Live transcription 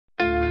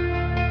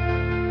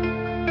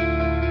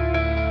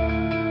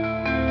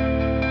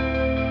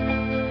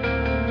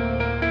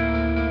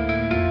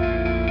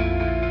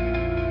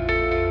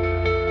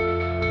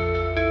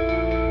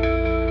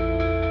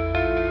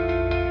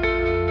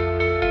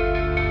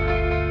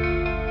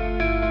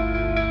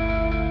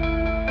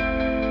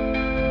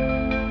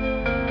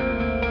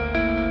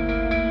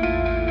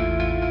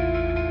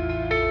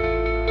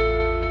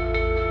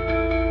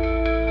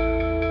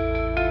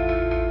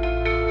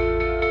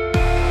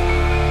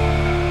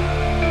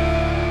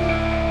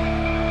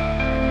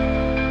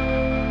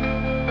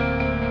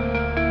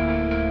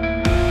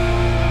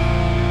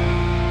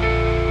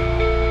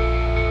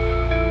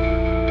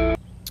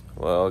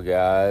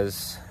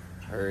guys.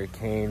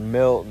 Hurricane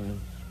Milton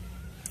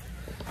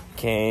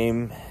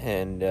came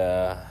and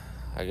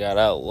I got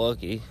out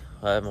lucky.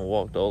 I haven't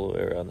walked all the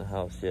way around the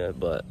house yet,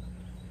 but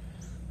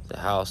the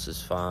house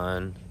is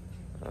fine.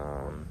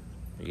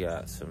 We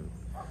got some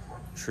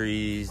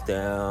trees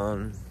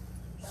down,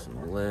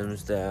 some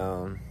limbs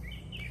down.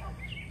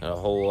 Got a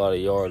whole lot of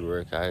yard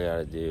work I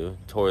gotta do.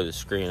 Tore the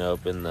screen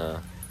open, the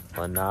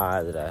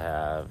lanai that I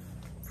have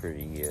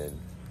pretty good.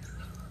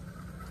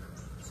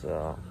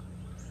 So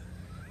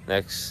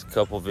next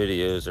couple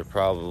videos are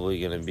probably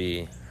gonna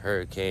be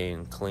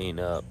hurricane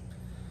cleanup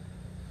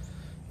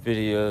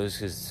videos,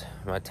 because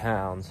my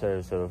town,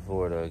 Sarasota,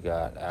 Florida,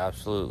 got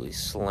absolutely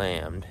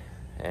slammed,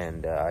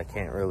 and I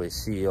can't really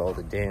see all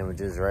the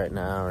damages right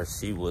now or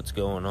see what's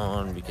going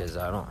on because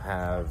I don't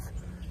have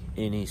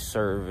any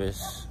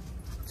service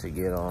to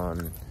get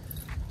on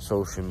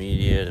social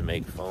media, to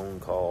make phone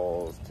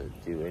calls, to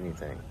do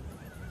anything.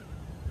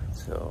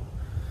 So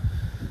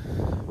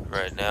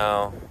right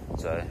now,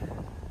 as I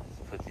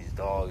put these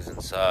dogs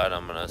inside,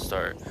 I'm gonna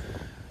start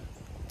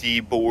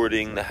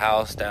deboarding the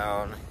house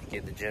down,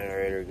 get the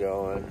generator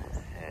going,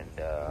 and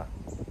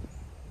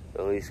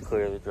at least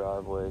clear the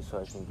driveway so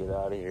I can get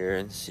out of here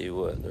and see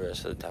what the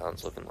rest of the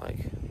town's looking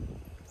like.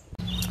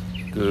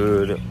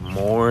 Good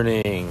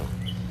morning.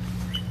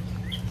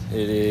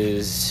 It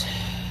is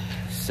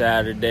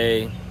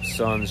Saturday,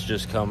 sun's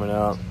just coming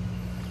up.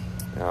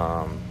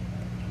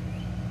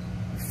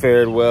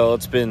 Fared well.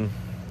 It's been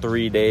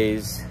 3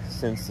 days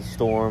since the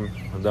storm.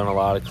 I've done a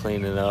lot of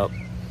cleaning up.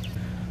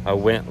 I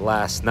went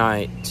last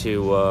night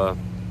to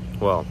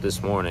well,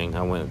 this morning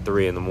I went at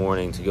 3 in the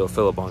morning to go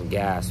fill up on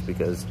gas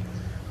because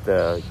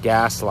the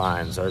gas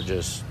lines are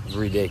just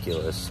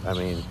ridiculous. I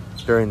mean,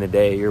 during the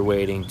day you're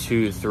waiting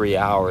 2-3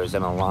 hours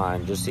in a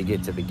line just to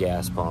get to the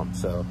gas pump.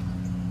 So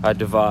I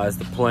devised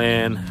the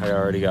plan. I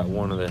already got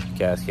one of the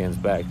gas cans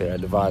back there. I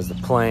devised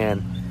the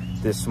plan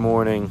this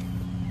morning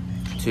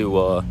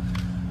to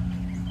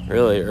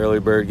really, early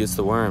bird gets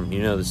the worm,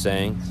 you know the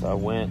saying. So I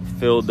went,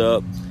 filled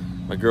up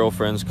my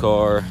girlfriend's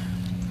car,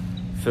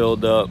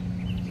 filled up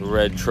the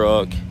red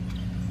truck.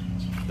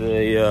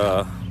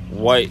 The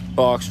white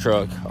box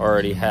truck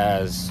already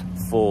has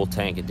full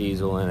tank of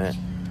diesel in it.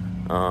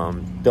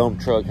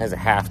 Dump truck has a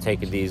half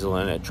tank of diesel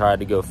in it. Tried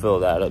to go fill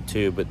that up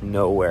too, but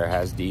nowhere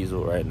has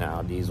diesel right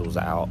now. Diesel's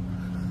out.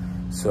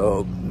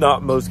 So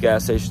not most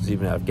gas stations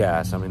even have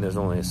gas. I mean, there's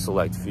only a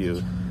select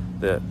few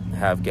that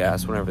have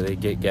gas. Whenever they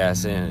get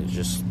gas in,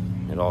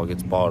 it all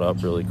gets bought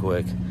up really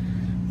quick.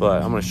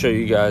 But I'm gonna show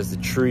you guys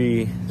the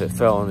tree that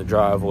fell in the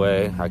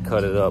driveway. I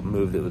cut it up,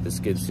 moved it with the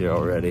skid steer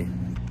already.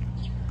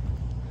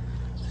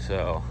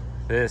 So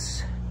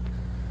this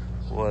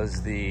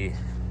was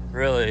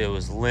really it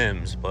was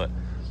limbs, but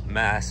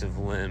massive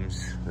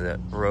limbs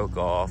that broke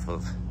off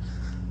of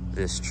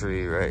this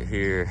tree right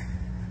here.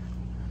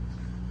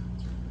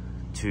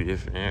 2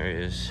 different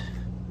areas.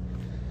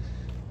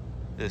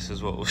 This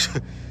is what was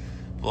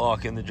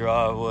blocking the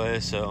driveway,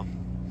 so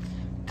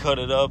cut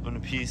it up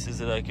into pieces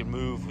that I could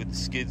move with the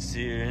skid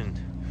steer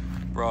and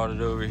brought it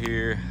over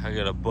here. I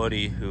got a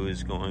buddy who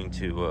is going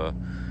to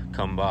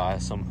come by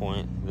at some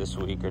point this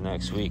week or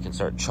next week and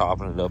start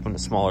chopping it up into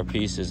smaller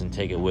pieces and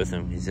take it with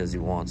him. He says he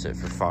wants it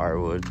for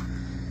firewood.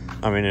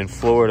 I mean, in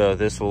Florida,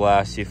 this will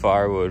last you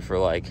firewood for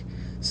like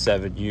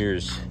 7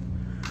 years.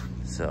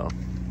 So,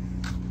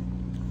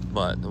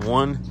 but the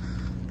one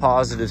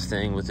positive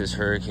thing with this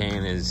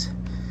hurricane is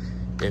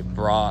it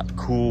brought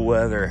cool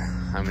weather.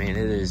 I mean,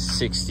 it is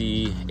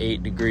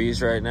 68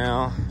 degrees right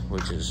now,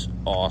 which is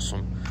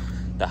awesome.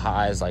 The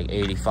high is like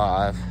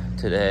 85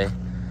 today,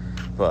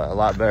 but a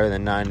lot better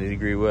than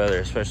 90-degree weather,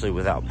 especially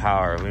without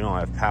power. We don't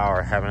have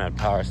power, haven't had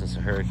power since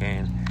the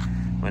hurricane.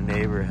 My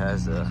neighbor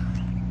has a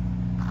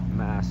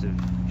massive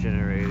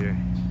generator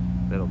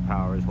that'll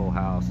power his whole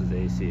house, his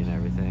AC and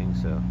everything,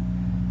 so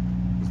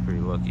he's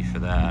pretty lucky for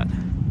that.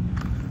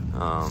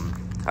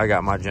 I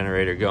got my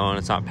generator going.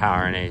 It's not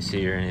powering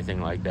AC or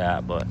anything like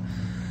that, but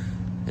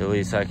at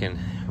least I can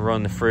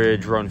run the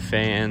fridge, run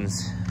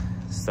fans,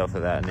 stuff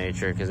of that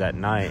nature, because at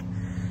night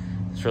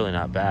it's really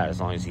not bad as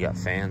long as you got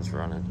fans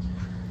running.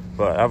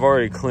 But I've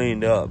already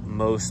cleaned up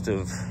most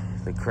of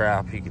the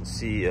crap. You can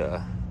see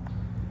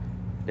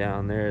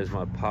down there is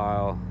my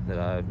pile that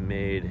I've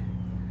made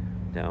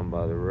down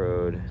by the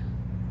road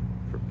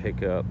for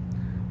pickup.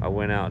 I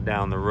went out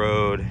down the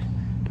road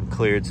and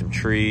cleared some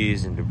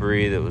trees and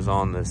debris that was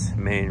on this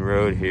main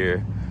road here,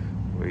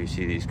 where you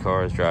see these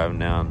cars driving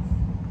down,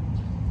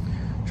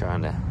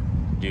 trying to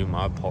do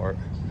my part.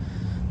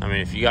 I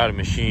mean, if you got a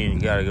machine, you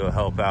got to go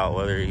help out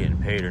whether you're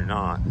getting paid or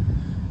not.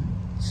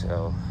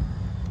 So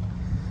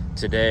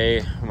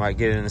today I might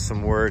get into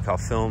some work. I'll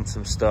film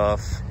some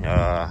stuff.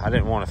 I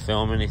didn't want to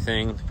film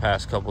anything the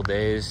past couple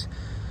days,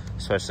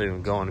 especially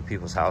when going to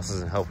people's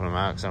houses and helping them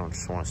out, because I don't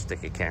just want to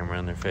stick a camera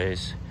in their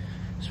face.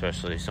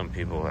 Especially some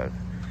people have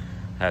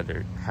had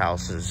their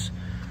houses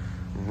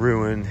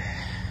ruined,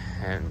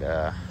 and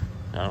I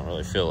don't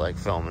really feel like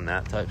filming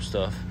that type of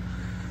stuff.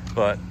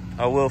 But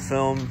I will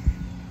film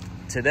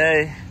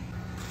today.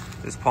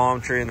 This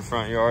palm tree in the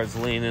front yard is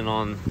leaning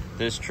on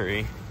this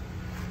tree.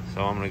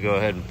 So I'm gonna go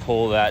ahead and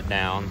pull that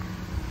down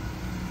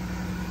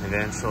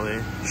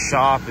eventually.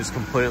 Shop is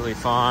completely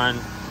fine.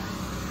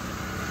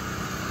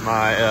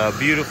 My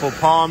beautiful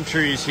palm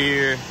trees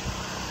here.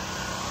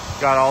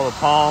 Got all the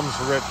palms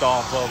ripped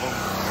off of them.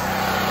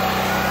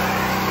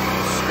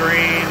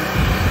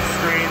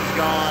 Screen's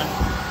gone.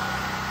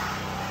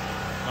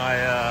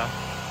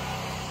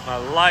 My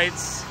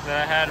lights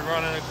that I had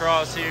running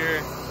across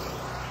here,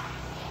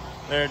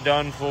 they're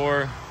done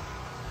for.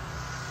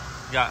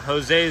 Got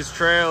Jose's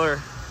trailer,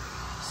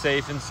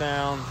 safe and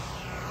sound.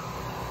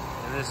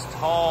 And this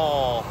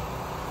tall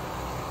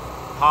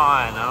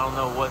pine, I don't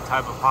know what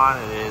type of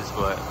pine it is,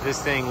 but this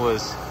thing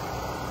was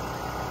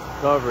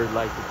covered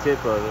like the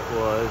tip of it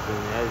was,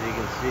 and as you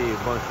can see, a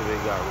bunch of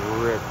it got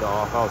ripped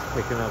off. I was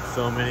picking up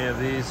so many of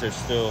these. There's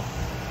still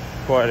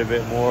quite a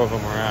bit more of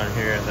them around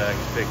here that I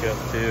can pick up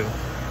too.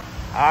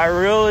 I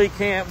really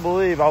can't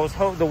believe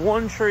the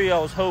one tree I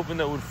was hoping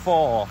that would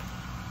fall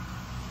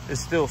is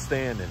still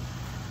standing.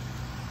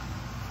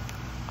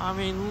 I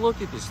mean,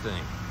 look at this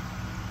thing.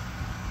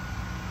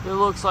 It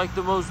looks like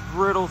the most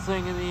brittle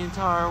thing in the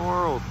entire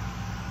world.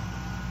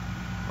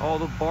 All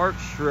the bark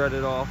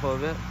shredded off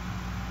of it.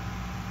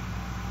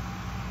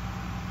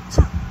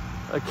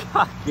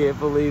 I can't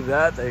believe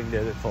that thing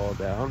didn't fall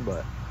down,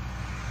 but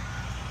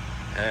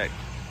heck,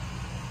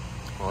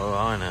 what do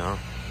I know?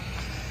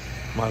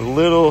 My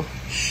little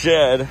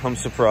shed, I'm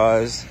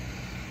surprised,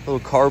 little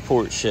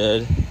carport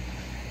shed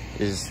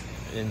is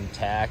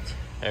intact.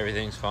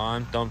 Everything's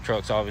fine. Dump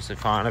truck's obviously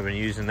fine. I've been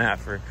using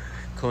that for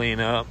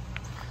cleanup.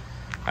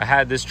 I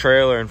had this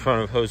trailer in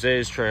front of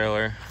Jose's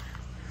trailer.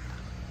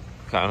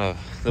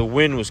 The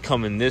wind was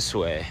coming this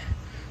way,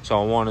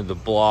 so I wanted to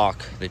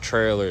block the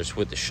trailers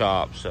with the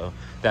shop, so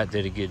that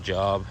did a good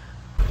job.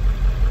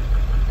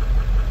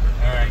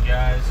 All right,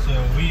 guys,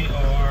 so we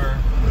are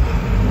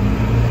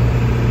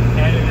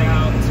headed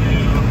out to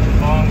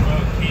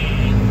Longboat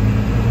Key,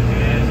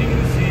 and as you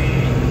can see,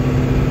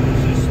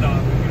 it's just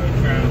stop and go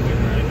traffic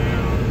right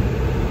now.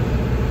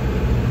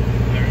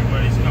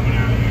 Everybody's coming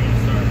out here to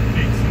start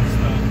fixing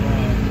stuff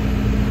up.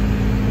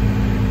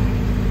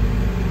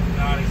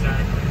 Not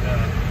exactly the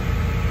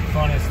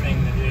funnest thing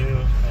to do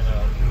in a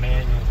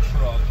manual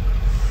truck,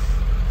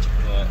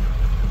 but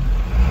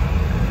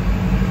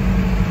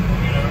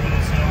we'll get over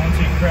this. And once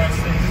we crest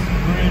this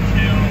bridge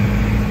hill,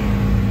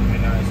 it'll be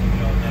nice to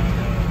go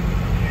downhill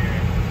from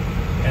here,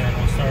 and then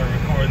we'll start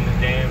recording the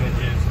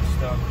damages and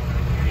stuff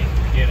when we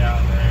get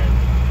out there and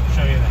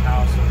show you the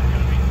house that we're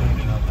going to be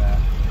cleaning up at.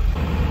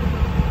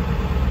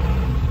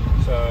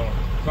 So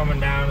coming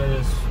down to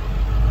this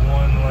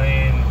one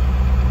lane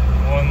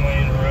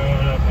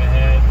road up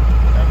ahead,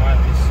 there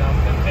might be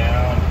something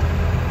down,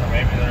 or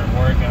maybe they're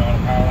working on a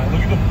power line.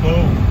 Look at the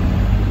boat.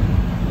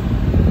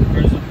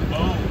 There's a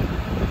boat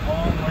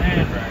on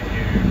land right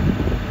here.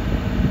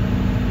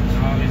 It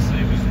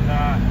obviously was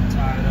not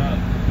tied up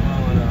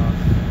well enough.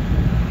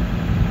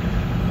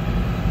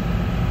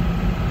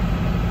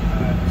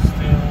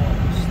 Still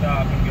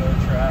stop and go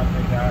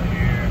traffic out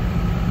here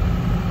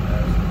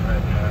as of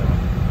right now.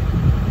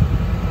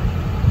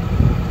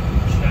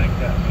 Check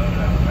that boat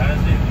out. That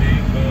is a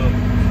big boat to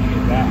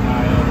get that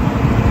high up on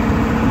land.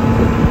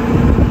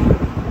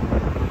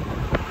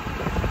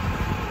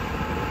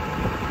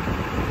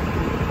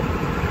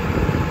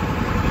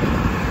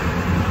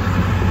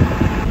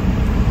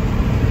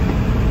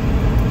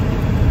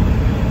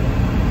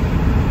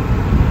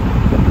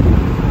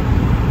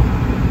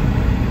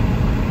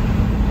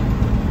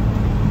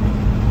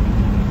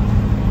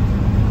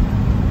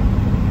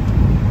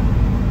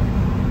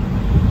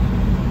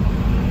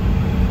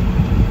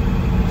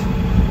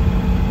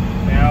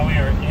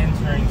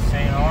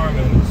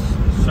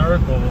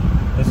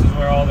 This is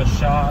where all the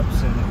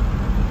shops and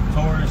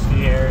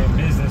touristy area,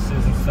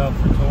 businesses and stuff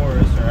for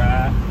tourists are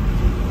at.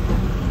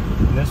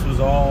 And this was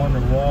all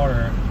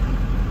underwater,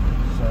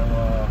 so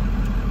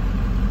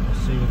we'll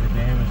see what the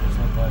damages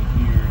look like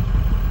here.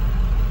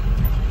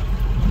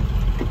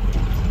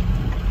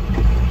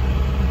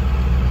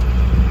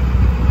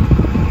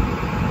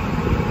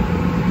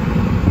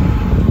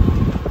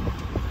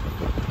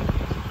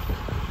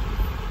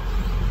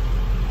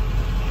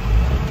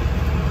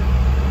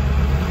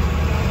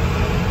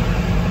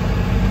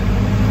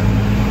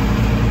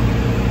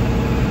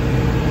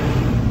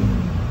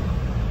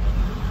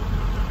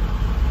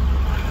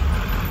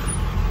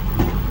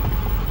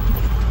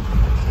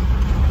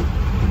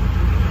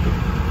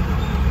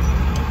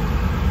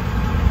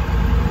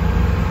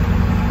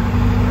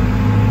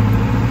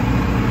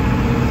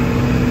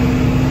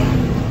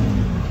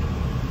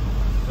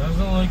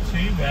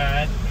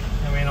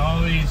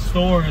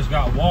 Stores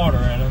got water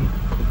in them,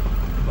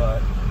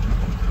 but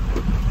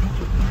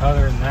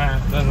other than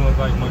that, it doesn't look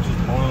like much is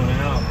blown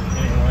out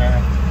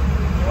anywhere.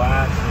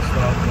 Glass and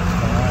stuff is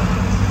fine.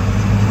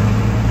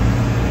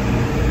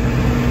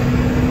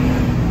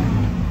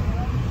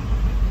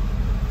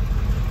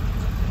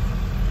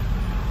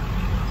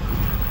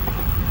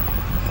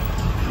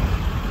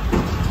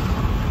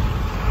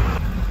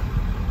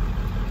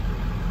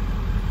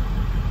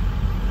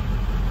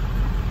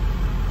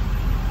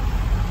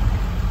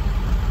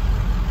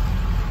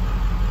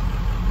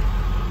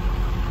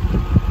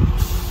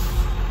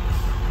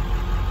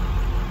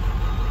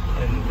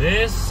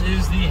 This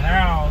is the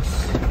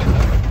house.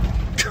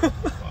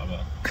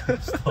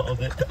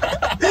 Stalled it.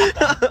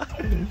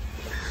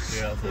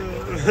 Yeah, I'll take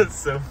that. That's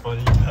so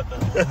funny. I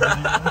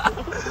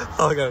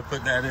gotta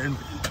put that in.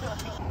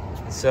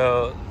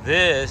 So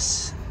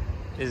this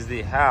is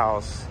the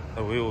house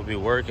that we will be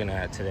working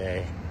at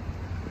today.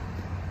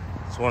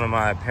 It's one of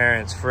my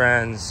parents'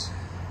 friends,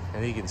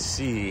 and you can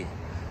see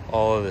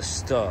all of the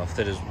stuff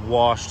that is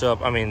washed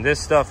up. I mean, this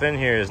stuff in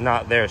here is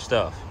not their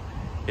stuff.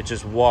 It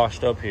just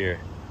washed up here.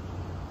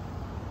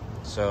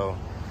 So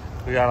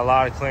we got a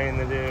lot of cleaning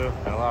to do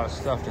and a lot of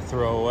stuff to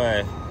throw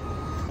away.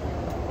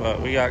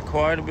 But we got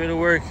quite a bit of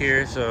work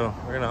here, so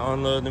we're gonna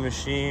unload the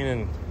machine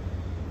and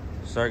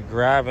start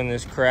grabbing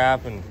this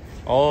crap, and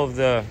all of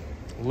the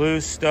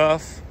loose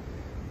stuff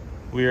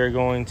we are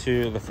going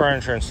to, the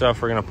furniture and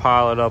stuff, we're gonna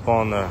pile it up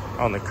on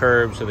the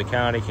curb so the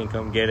county can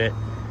come get it,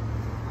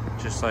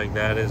 just like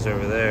that is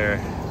over there.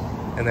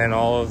 And then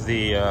all of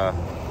the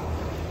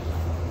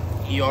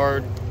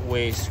yard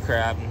waste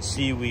crap and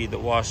seaweed that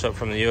washed up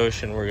from the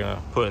ocean, we're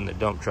gonna put in the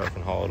dump truck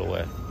and haul it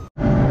away.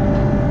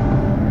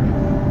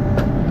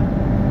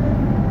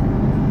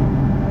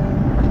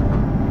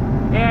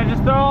 Yeah,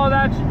 just throw all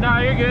that, no,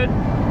 you're good.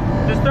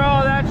 Just throw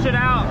all that shit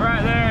out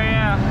right there, yeah.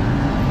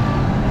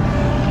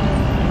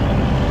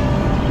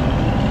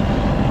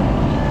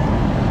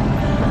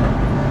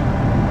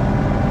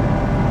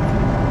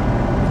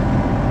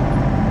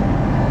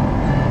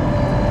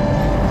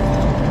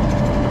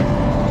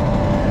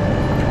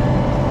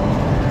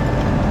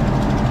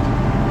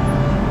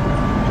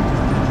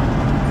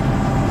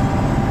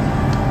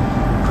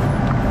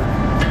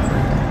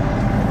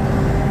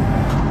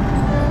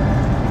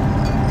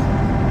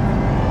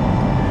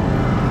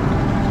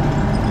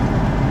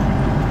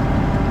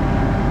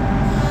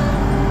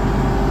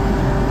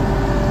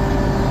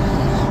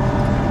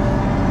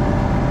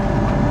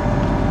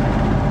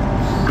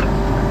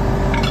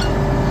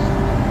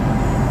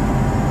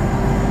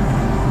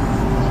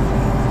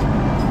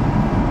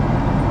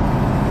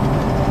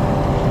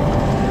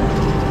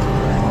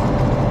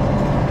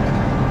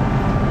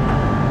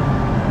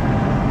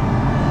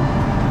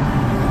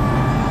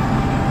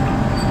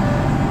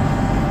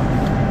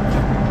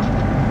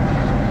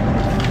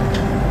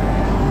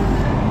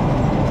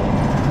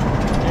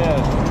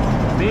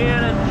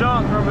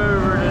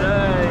 Remover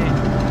today.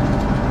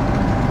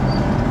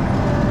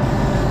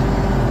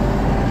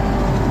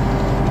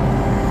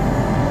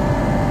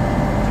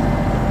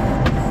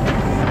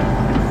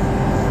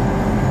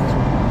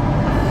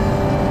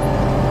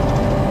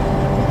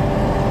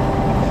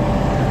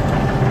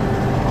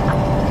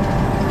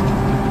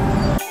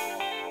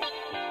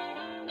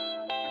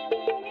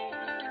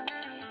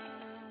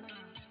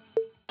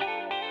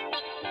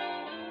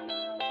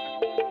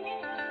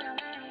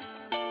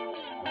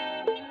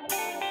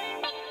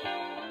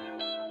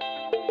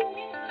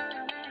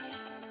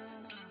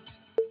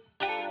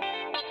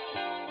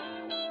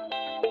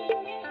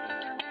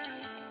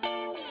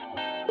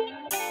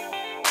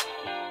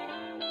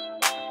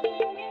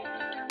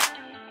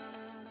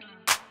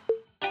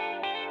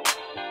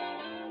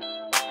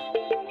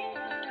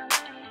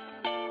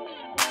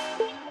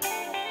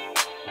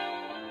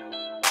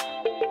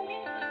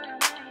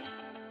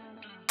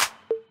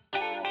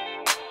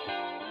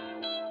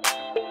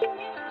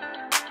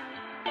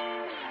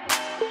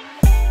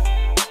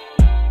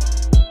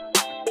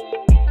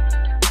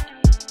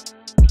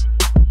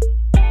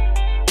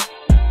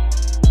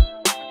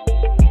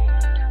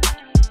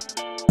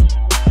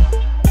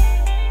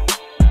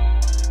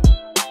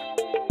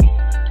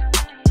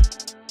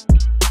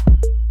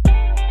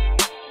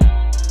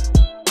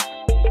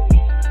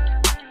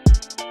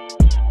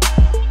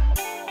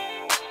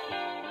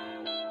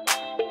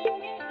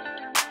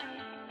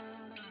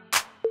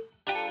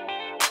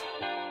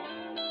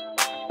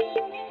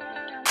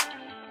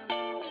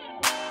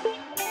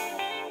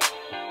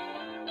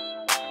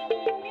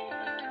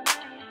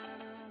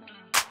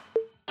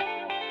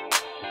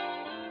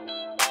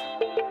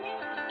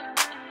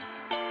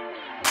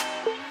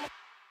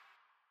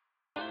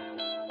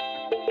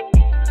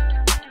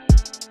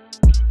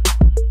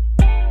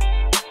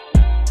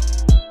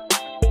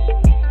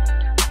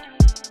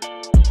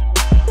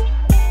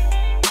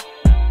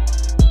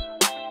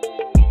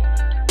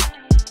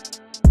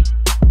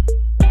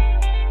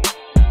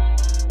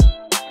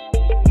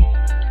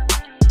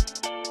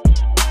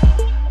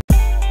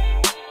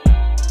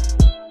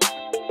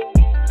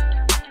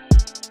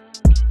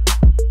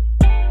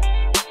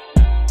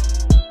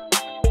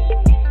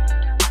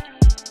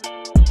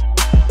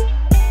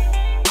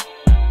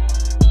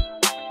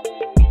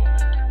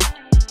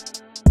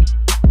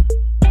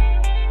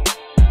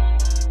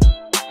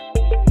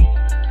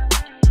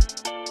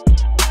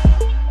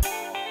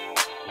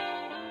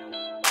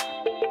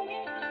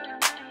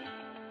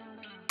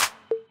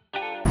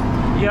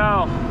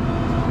 Yo,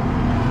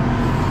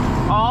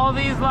 all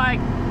these like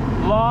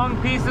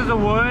long pieces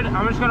of wood,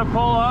 I'm just gonna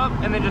pull up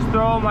and then just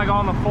throw them like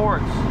on the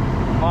forks,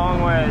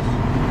 long ways.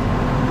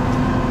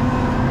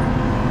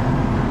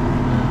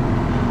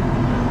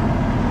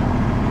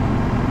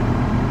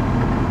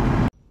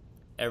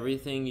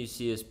 Everything you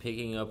see us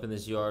picking up in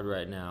this yard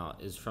right now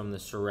is from the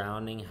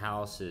surrounding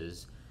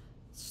houses,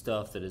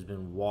 stuff that has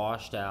been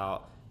washed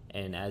out.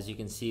 And as you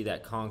can see,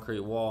 that concrete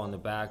wall in the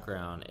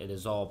background, it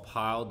is all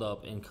piled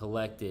up and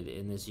collected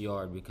in this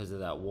yard because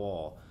of that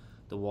wall.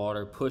 The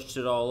water pushed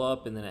it all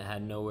up and then it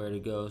had nowhere to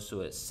go,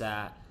 so it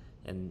sat.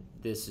 And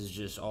this is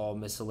just all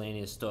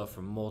miscellaneous stuff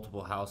from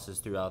multiple houses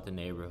throughout the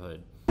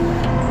neighborhood.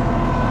 Found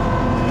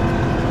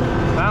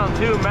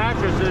 2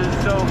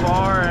 mattresses so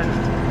far and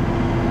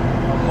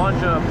a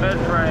bunch of bed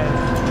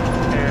frames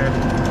here.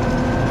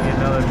 Get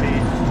another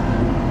piece.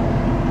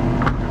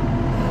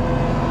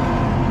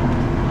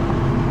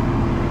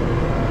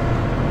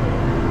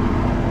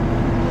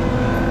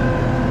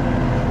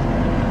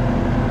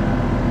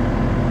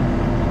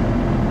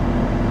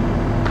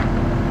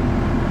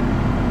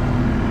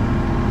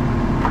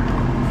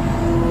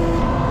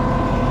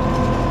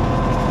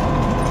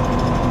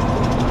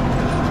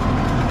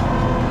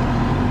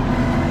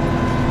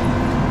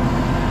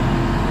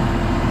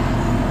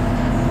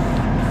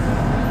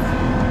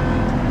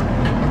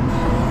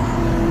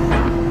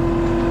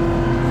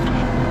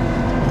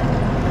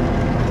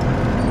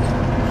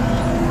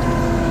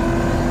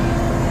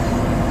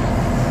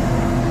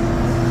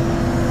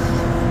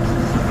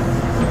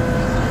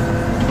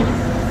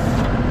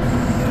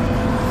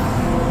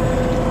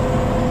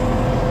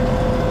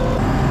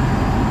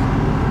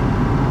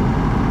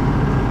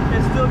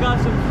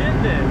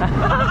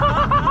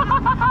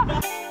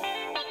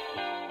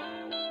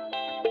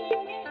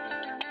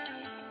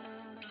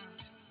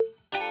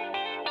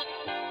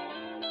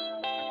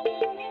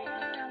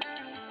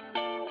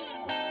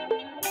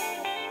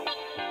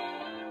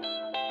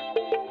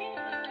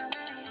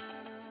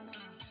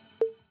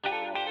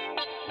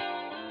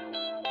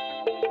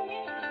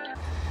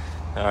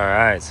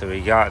 Alright, so we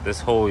got this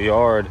whole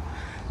yard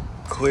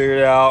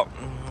cleared out,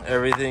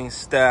 everything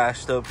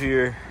stashed up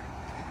here,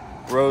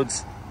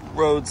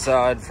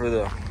 roadside for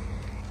the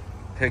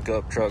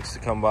pickup trucks to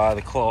come by,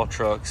 the claw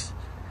trucks,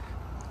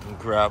 and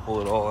grapple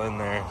it all in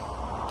there.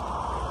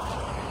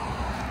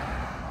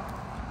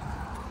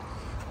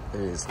 It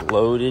is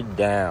loaded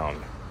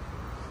down.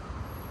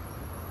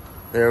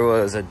 There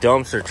was a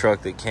dumpster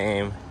truck that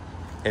came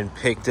and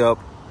picked up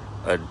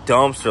a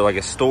dumpster, like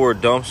a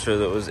stored dumpster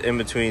that was in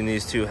between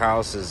these 2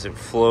 houses. It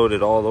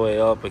floated all the way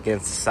up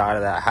against the side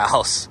of that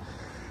house.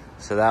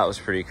 So that was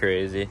pretty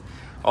crazy.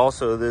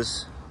 Also,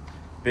 this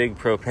big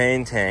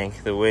propane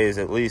tank that weighs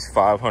at least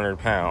 500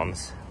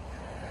 pounds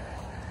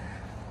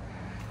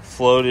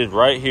floated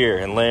right here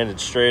and landed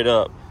straight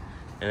up.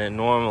 And it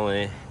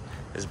normally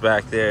is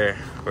back there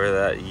where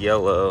that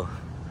yellow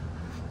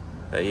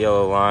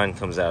line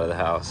comes out of the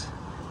house.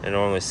 It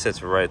normally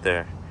sits right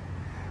there.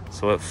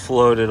 So it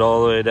floated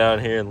all the way down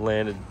here and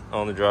landed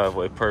on the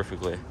driveway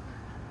perfectly,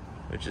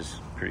 which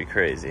is pretty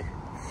crazy.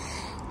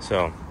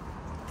 So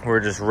we're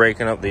just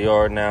raking up the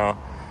yard now.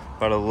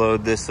 About to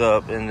load this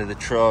up into the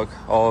truck.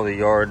 All the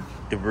yard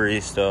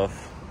debris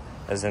stuff,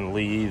 as in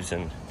leaves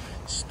and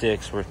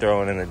sticks, we're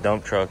throwing in the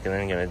dump truck and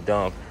then gonna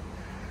dump.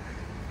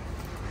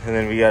 And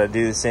then we gotta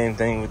do the same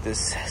thing with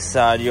this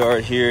side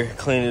yard here,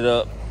 clean it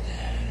up,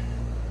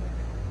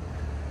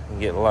 and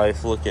get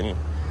life looking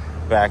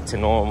back to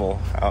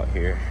normal out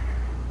here.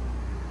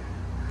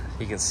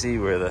 You can see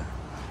where the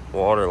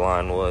water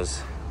line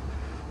was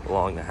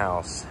along the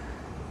house.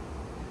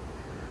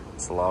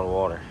 It's a lot of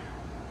water.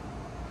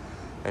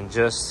 And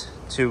just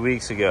 2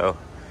 weeks ago,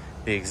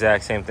 the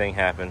exact same thing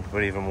happened,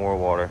 but even more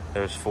water.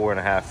 There was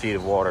 4.5 feet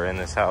of water in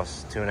this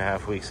house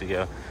 2.5 weeks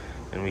ago.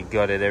 And we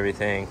gutted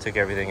everything, took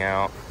everything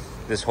out.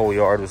 This whole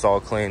yard was all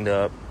cleaned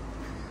up.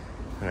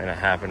 And then it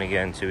happened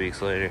again 2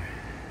 weeks later.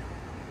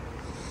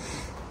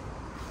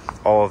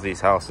 All of these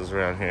houses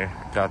around here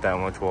got that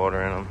much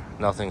water in them.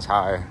 Nothing's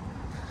higher.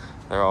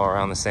 They're all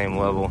around the same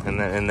level. And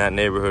then in that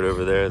neighborhood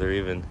over there, they're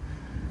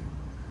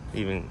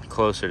even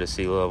closer to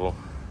sea level.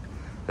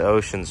 The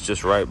ocean's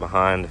just right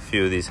behind a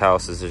few of these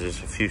houses. There's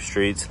just a few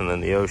streets and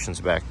then the ocean's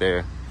back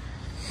there.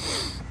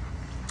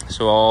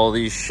 So all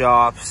these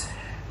shops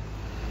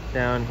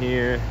down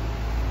here,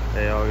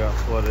 they all got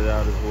flooded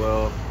out as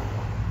well.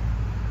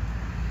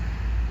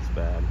 It's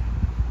bad.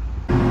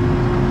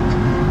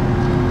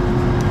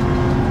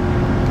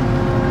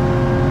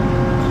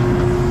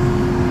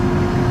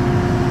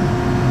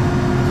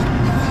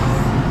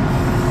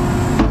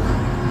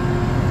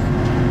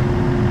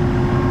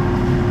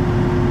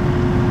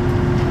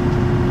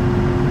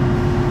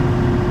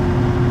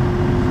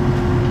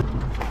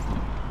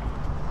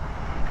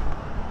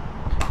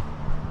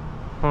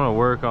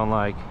 Work on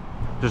like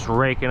just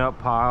raking up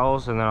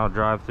piles, and then I'll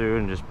drive through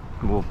and just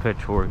we'll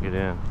pitchfork it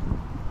in.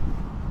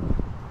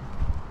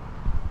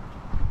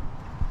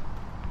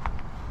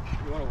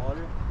 You want a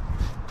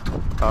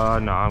water?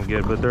 No, I'm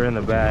good, but they're in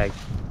the bag.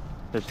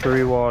 There's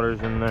 3 waters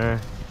in there.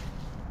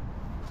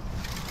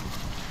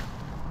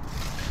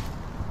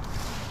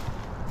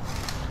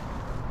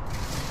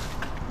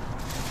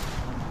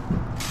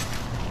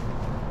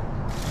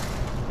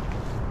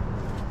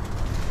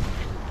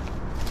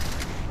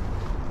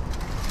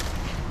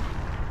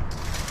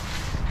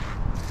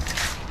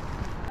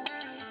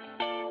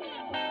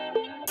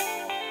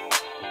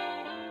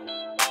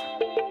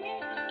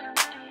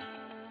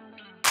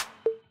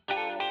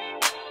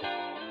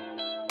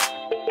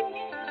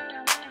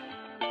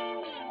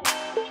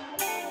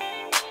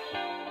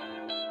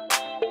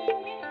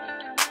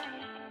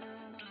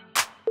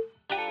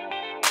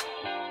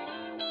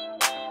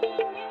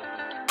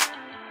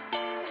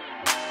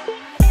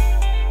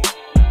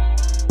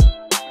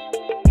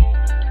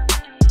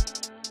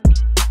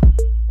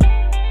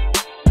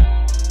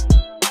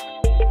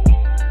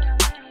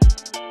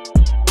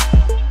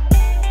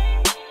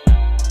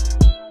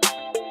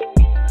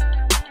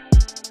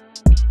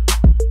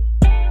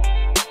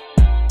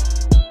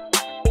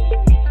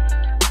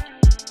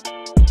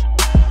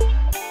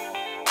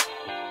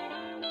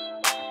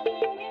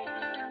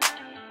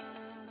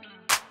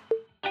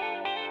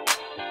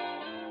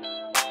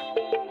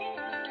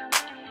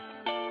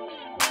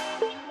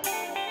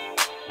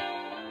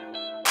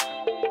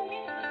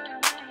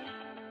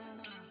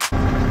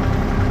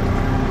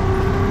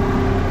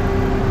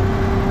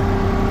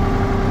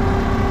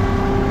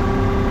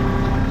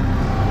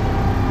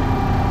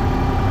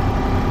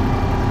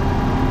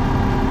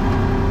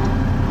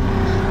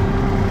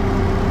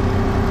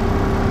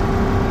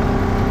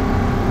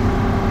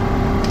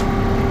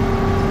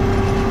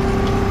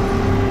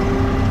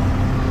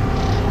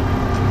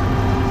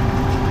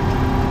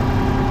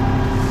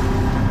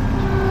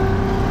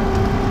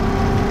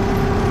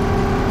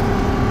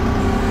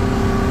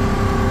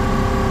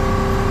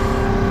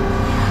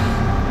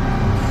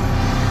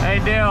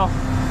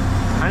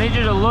 need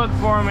you to look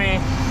for me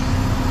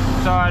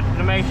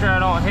to make sure I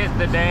don't hit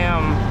the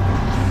damn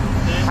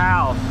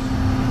house.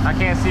 I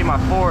can't see my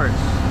forks. You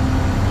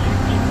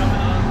keep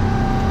coming up.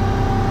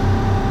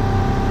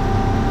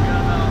 You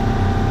got about...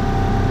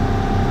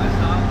 I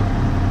stop.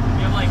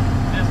 You have like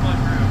this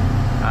much room.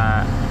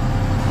 Alright.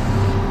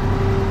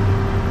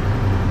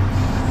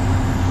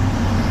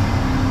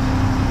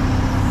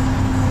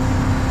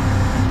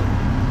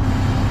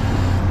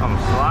 I'm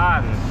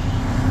sliding.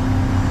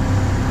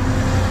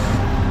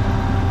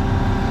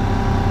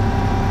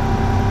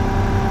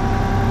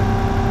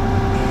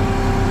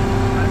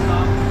 I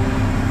stop.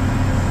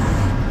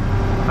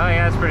 I think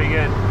that's pretty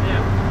good.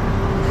 Yeah.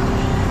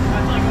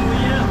 That's like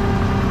OEM.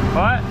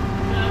 What?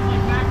 That's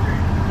like factory.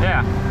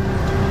 Yeah.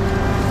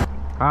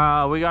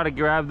 We gotta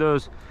grab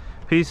those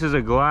pieces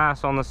of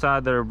glass on the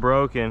side that are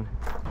broken.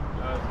 It's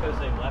because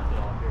they left it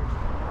all here.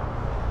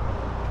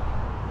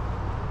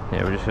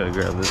 Yeah, we just gotta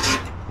grab this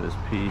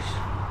piece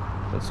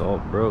that's all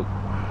broke.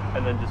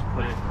 And then just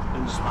put it in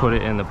the Just put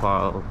it in the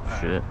pile of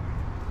shit.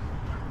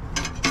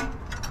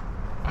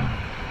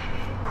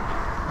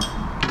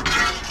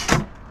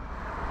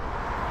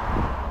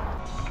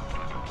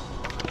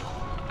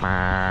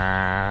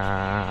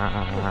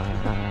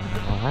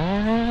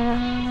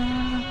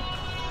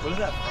 What is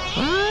that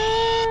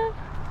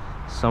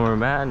from? Summer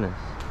Madness.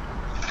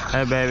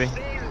 Hey, baby. I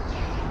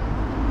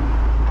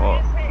Oh,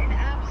 just hit an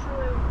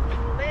absolute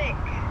lick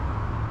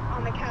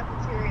on the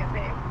cafeteria,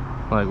 babe.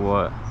 like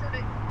what?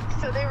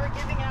 So they were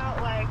giving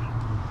out like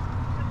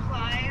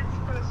supplies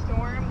for the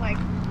storm, like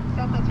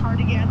stuff that's hard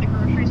to get at the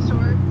grocery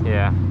store.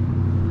 Yeah.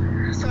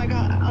 So I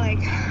got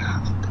like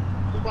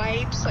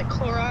wipes, like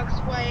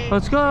Clorox wipes.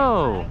 Let's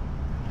go.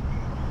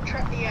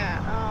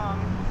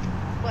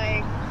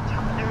 Like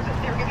they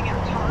were giving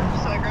out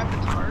tarp, so I grabbed the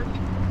tarp.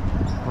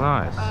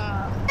 Nice.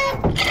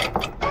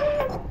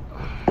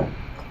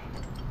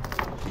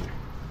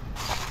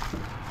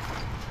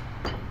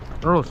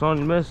 Oh, son,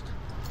 you missed.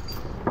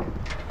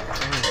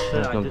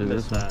 Shit, I come did through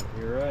miss this that.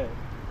 You're right.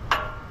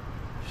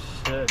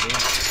 Shit, dude.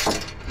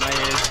 My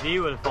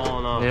ASD would have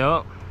fallen off.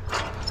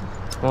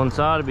 Yep. One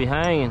side would be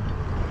hanging.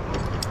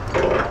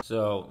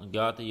 So,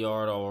 got the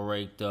yard all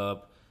raked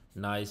up,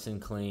 nice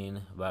and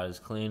clean, about as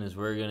clean as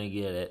we're gonna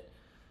get it.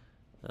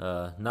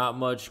 Not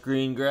much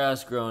green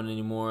grass growing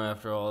anymore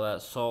after all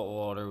that salt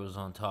water was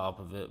on top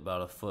of it,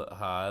 about a foot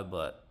high,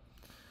 but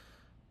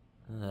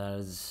that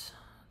is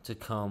to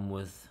come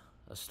with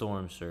a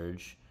storm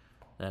surge.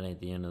 That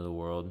ain't the end of the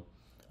world.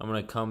 I'm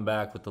gonna come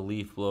back with the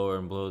leaf blower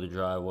and blow the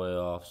driveway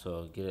off,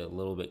 so get it a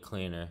little bit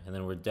cleaner, and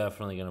then we're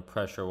definitely gonna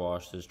pressure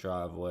wash this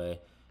driveway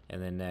in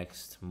the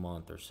next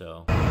month or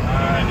so.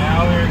 Alright,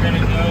 now we're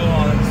gonna go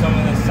on some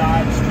of the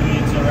side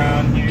streets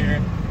around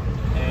here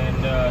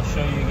and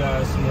show you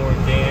guys some more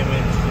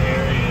damaged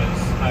areas.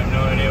 I have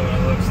no idea what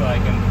it looks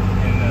like in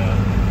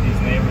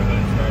these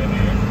neighborhoods right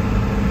here.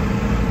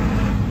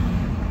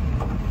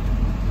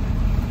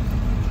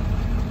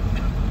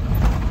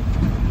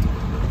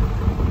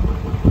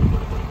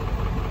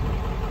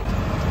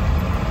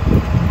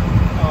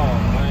 Oh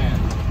man,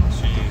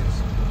 jeez.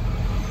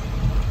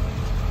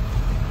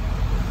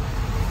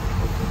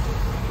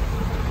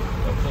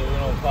 Hopefully we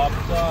don't pop a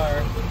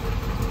tire.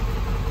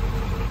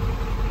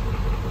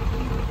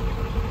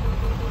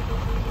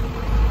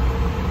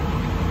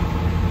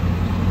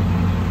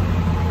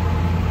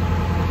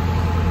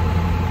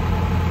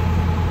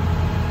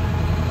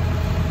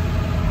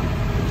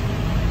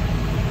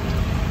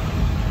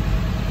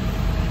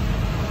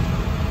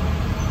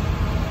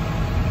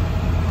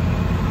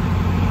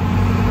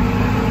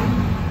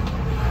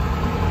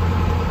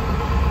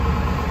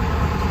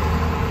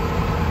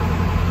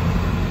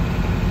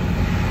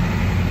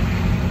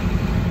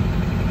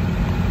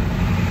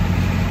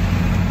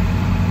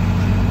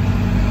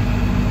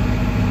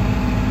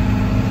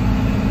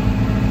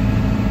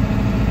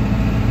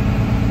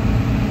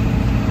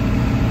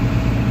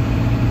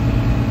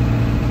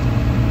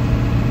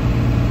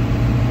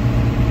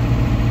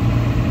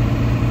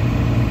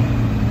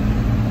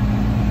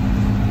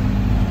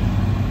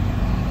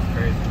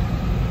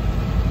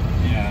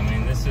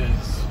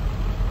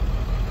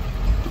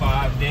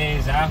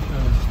 After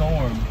the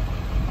storm.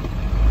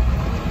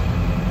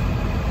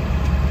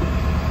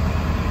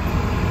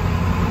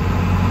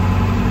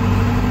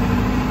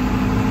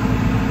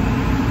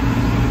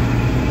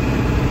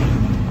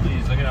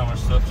 Jeez, look at how much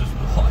stuff just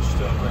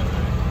washed up right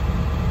there.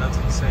 That's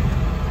insane.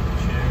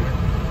 Chair.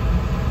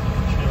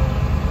 Chilling.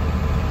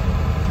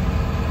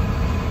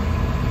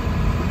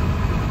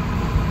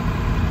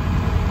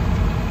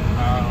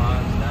 Power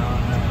lines down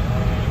there.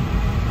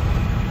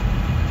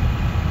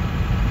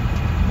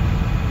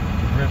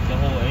 Ripped the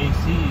whole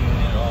AC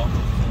unit off.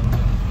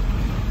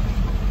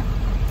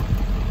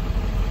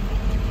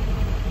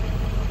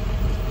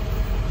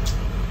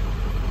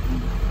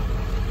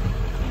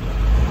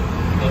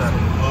 Got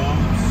some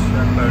boats.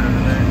 That boat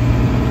over there.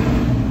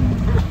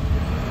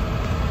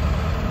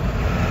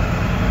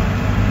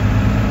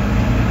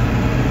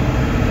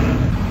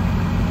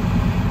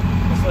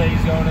 This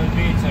lady's going to the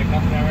beach like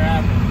nothing ever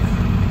happened.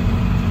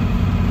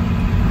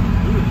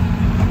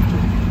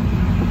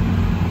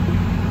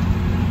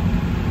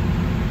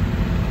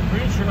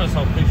 sure I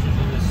saw pictures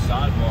of this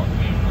sidewalk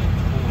being like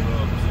pulled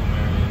up in some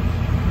areas.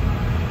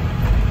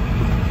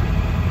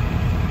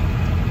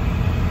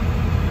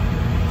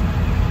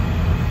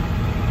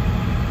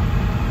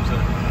 Is it a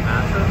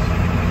mattress?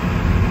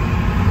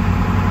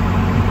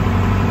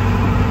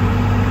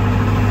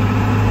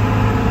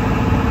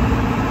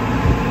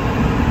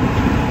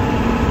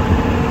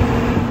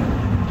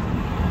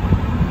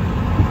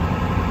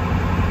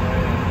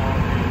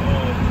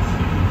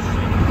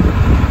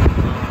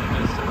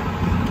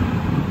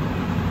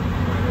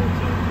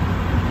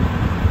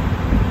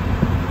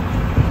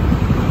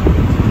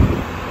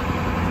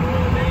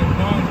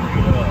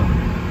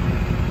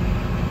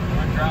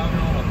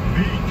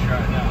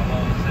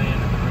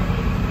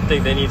 I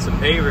think they need some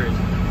pavers.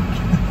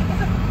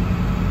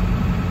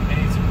 They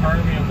need some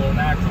permeable,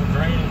 natural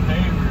draining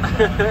pavers.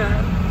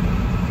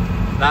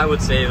 That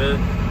would save it.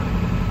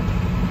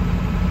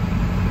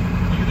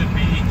 Look at the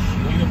beach.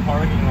 Look at the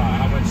parking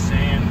lot. How much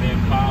sand they've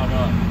piled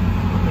up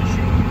with the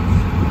shoes.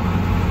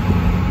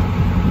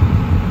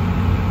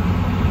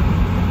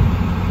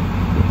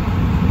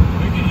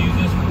 We could use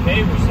this for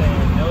paver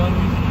sand, Dylan.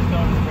 We should just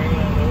start bringing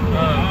it over to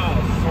the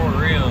house. For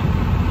real.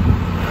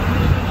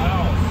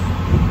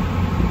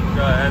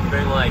 Go ahead and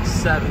bring like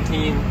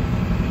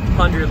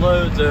 1,700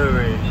 loads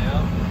over.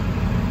 Yeah.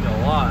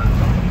 A lot.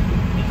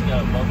 He's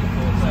got a bucket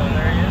full of sand.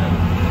 There you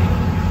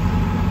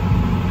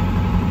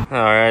go.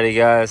 Alrighty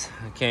guys,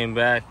 I came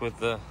back with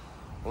the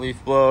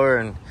leaf blower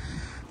and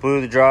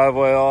blew the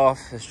driveway off.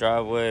 This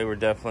driveway we're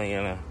definitely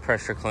gonna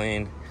pressure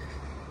clean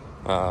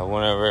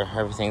whenever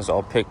everything's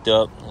all picked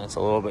up. It's a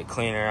little bit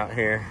cleaner out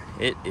here.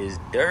 It is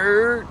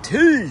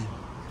dirty.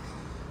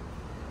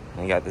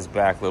 I got this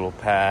back little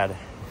pad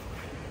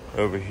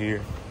over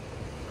here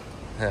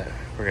we're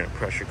gonna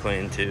pressure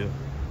clean too.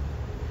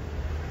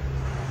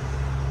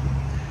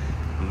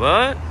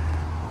 But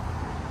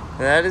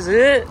that is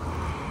it.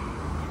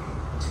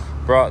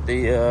 Brought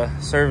the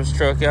service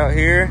truck out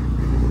here.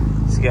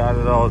 It's got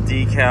it all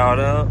decaled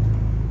up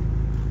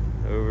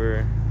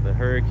over the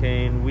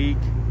hurricane week.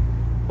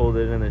 Pulled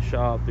it in the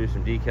shop, threw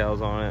some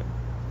decals on it.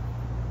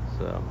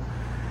 So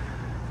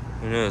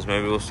who knows,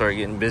 maybe we'll start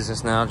getting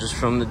business now just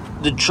from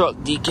the truck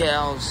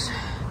decals.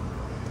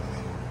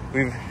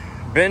 We've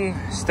been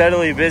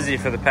steadily busy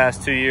for the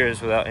past 2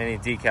 years without any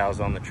decals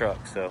on the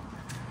truck, so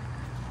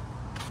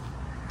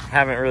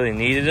haven't really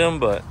needed them,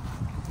 but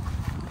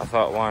I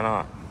thought, why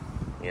not,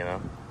 you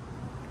know?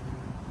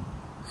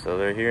 So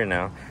they're here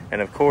now.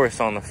 And of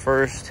course, on the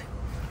first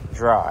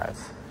drive,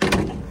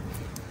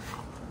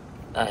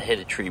 I hit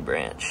a tree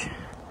branch.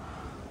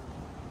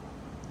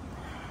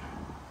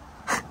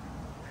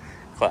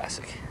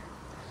 Classic.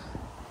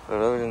 But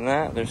other than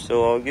that, they're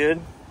still all good.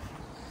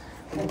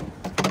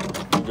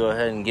 Go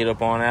ahead and get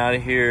up on out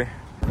of here.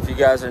 If you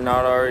guys are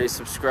not already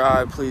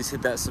subscribed, please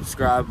hit that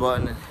subscribe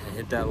button and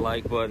hit that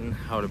like button.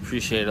 I would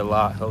appreciate it a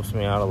lot. Helps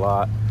me out a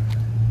lot.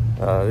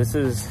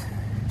 It's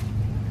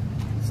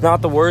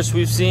not the worst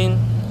we've seen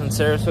in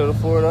Sarasota,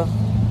 Florida,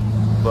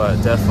 but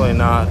definitely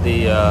not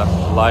the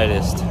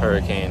lightest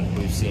hurricane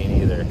we've seen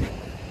either.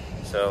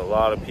 So a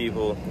lot of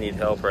people need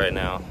help right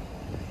now,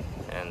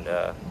 and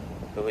the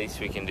least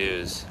we can do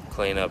is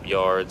clean up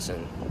yards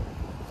and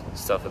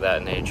stuff of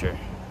that nature.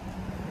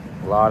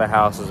 A lot of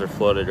houses are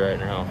flooded right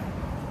now.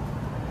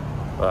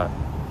 But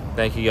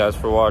thank you guys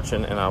for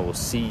watching, and I will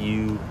see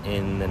you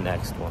in the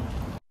next one.